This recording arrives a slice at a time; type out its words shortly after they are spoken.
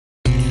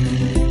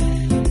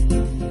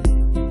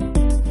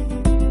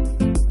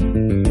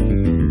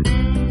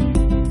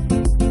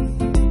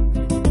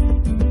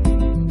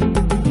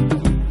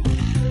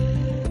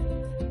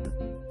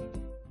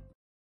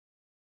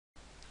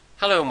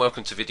Hello and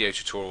welcome to video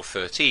tutorial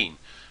 13.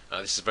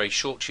 This is a very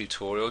short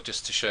tutorial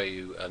just to show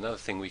you another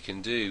thing we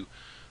can do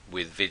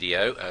with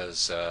video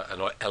as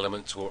an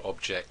element or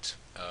object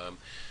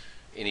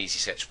in Easy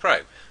Sketch Pro.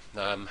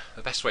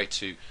 The best way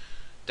to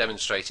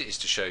demonstrate it is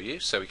to show you.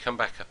 So we come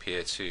back up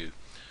here to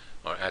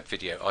our add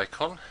video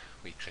icon,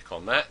 we click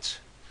on that,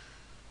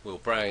 we'll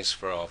browse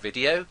for our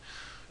video.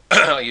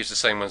 I use the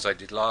same ones I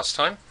did last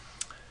time.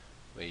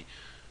 We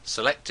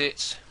select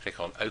it, click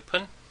on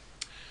open,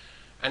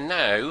 and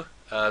now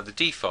the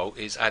default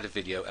is add a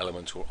video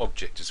element or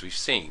object, as we've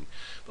seen,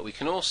 but we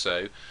can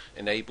also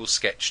enable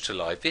sketch to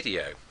live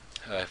video.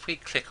 If we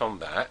click on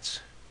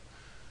that,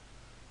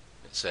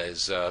 it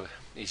says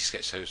Easy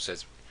Sketch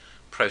says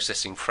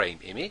processing frame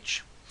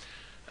image,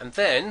 and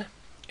then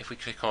if we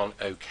click on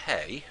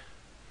OK,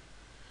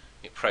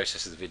 it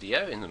processes the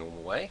video in the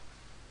normal way,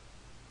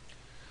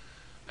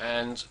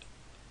 and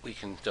we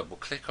can double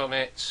click on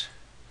it,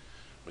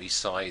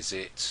 resize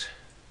it,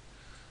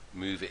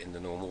 move it in the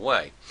normal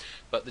way.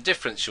 But the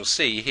difference you'll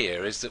see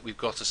here is that we've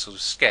got a sort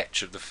of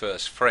sketch of the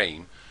first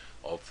frame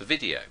of the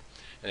video,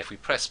 and if we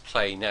press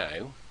play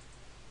now,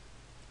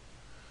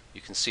 you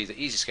can see that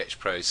Easy Sketch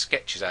Pro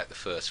sketches out the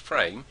first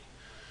frame,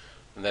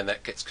 and then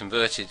that gets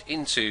converted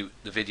into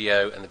the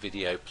video and the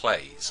video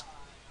plays.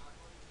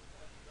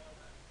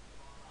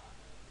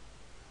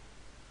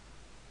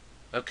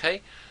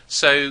 Okay,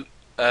 so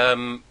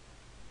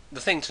the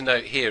thing to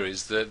note here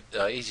is that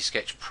Easy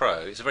Sketch Pro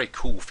is a very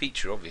cool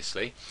feature,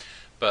 obviously,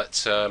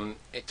 but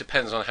it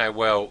depends on how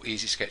well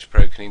Easy Sketch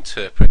Pro can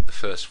interpret the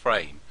first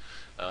frame.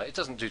 It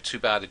doesn't do too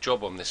bad a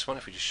job on this one.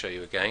 If we just show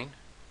you again,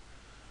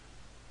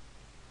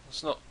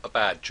 it's not a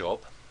bad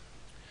job,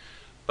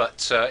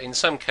 but in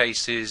some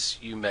cases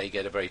you may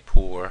get a very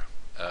poor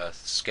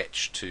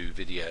sketch to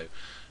video.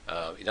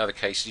 In other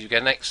cases you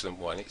get an excellent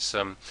one. It's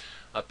a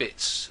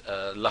bit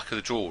luck of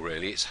the draw,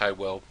 really. It's how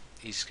well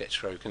Easy Sketch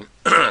Pro can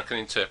can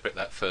interpret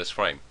that first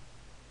frame.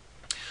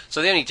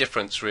 So the only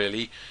difference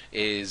really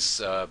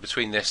is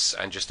between this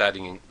and just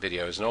adding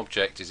video as an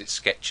object is it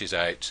sketches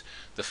out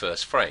the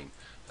first frame.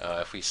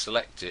 If we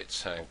select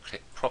it and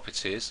click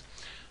Properties,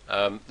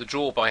 the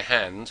draw by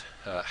hand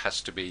has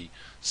to be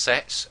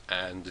set,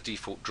 and the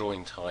default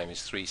drawing time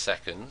is 3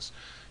 seconds.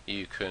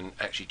 You can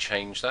actually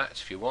change that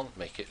if you want,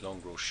 make it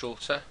longer or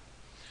shorter.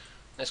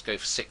 Let's go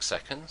for 6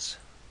 seconds.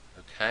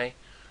 OK,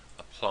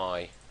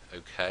 apply,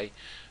 OK,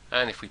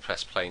 and if we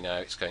press play now,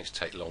 it's going to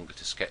take longer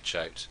to sketch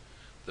out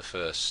the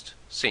first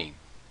scene.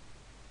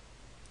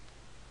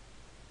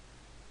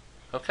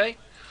 Okay,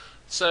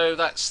 so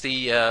that's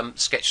the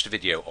sketch to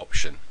video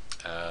option,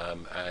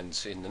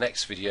 and in the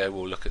next video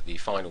we'll look at the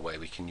final way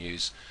we can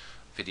use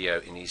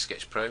video in Easy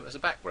Sketch Pro as a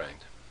background.